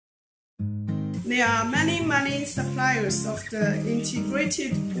There are many suppliers of the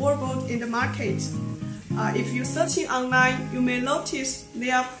integrated wallboard in the market. If you're searching online, you may notice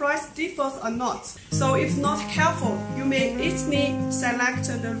their price differs a lot. So if not careful, you may easily select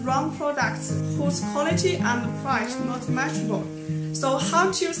the wrong products whose quality and price not matchable. So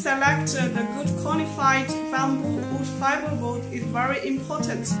how to select the good qualified bamboo wood fiberboard is very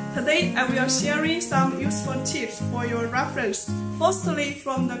important. Today I will share some useful tips for your reference. Firstly,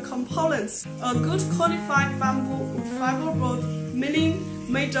 from the components, a good qualified bamboo wood fiberboard,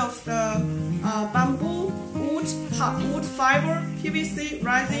 meaning made of the bamboo, wood fiber, PVC,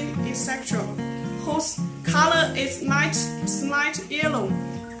 resin, etc., whose color is slight yellow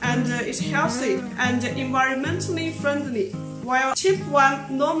and is healthy and environmentally friendly, while cheap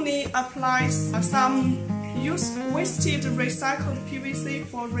one normally applies some wasted recycled PVC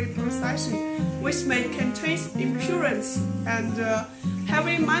for reprocessing, which may contain impurities and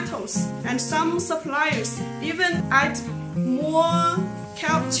heavy metals, and some suppliers even add more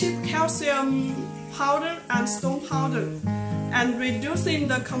cheap calcium powder and stone powder, and reducing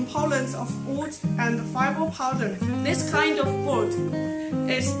the components of wood and fiber powder. This kind of board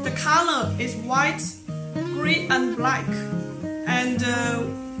the color is white, gray and black, and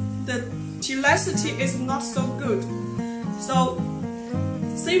the elasticity is not so good. So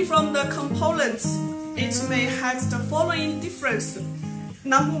seen from the components, it may have the following difference.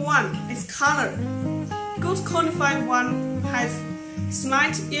 Number one is color. Good qualified one has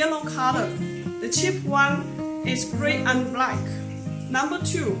slight yellow color. The cheap one is gray and black. Number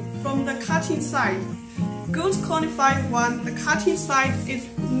two, from the cutting side. Good qualified one, the cutting side is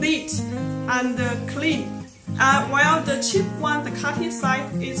neat and clean, while the cheap one, the cutting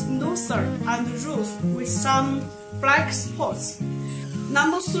side is looser and rough with some black spots.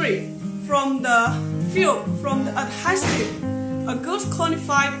 Number three, from the adhesive. A good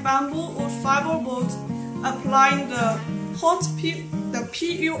qualified bamboo wood fiberboard applying the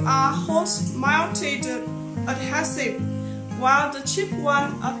PUR hot melted adhesive, while the cheap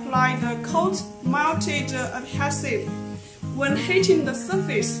one apply the cold melted adhesive. When hitting the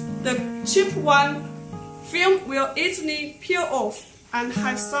surface, the cheap one film will easily peel off and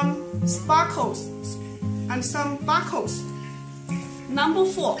have some sparkles and some buckles. Number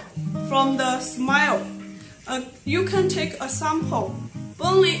four, from the smell. You can take a sample,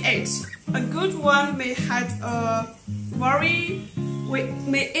 burning it. A good one may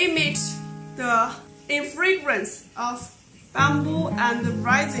may emit the fragrance of bamboo and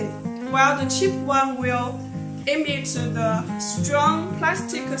resin, while the cheap one will emit the strong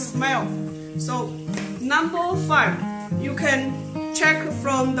plastic smell. So number five, you can check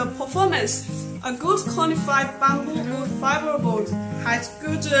from the performance. A good qualified bamboo wood fiberboard has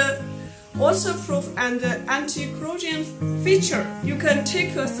good waterproof and anti-corrosion feature. You can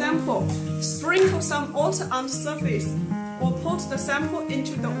take a sample, sprinkle some water on the surface, or put the sample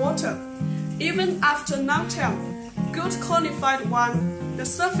into the water. Even after long time, good qualified one, the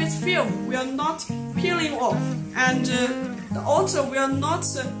surface film will not peeling off, and the water will not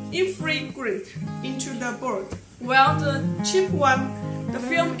infiltrate into the board. While the cheap one, the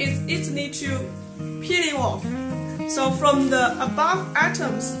film is easily to peeling off. So from the above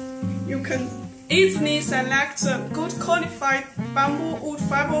items, you can easily select a good qualified bamboo wood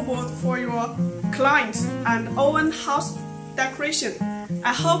fiberboard for your clients and own house decoration.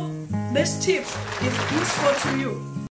 I hope this tip is useful to you.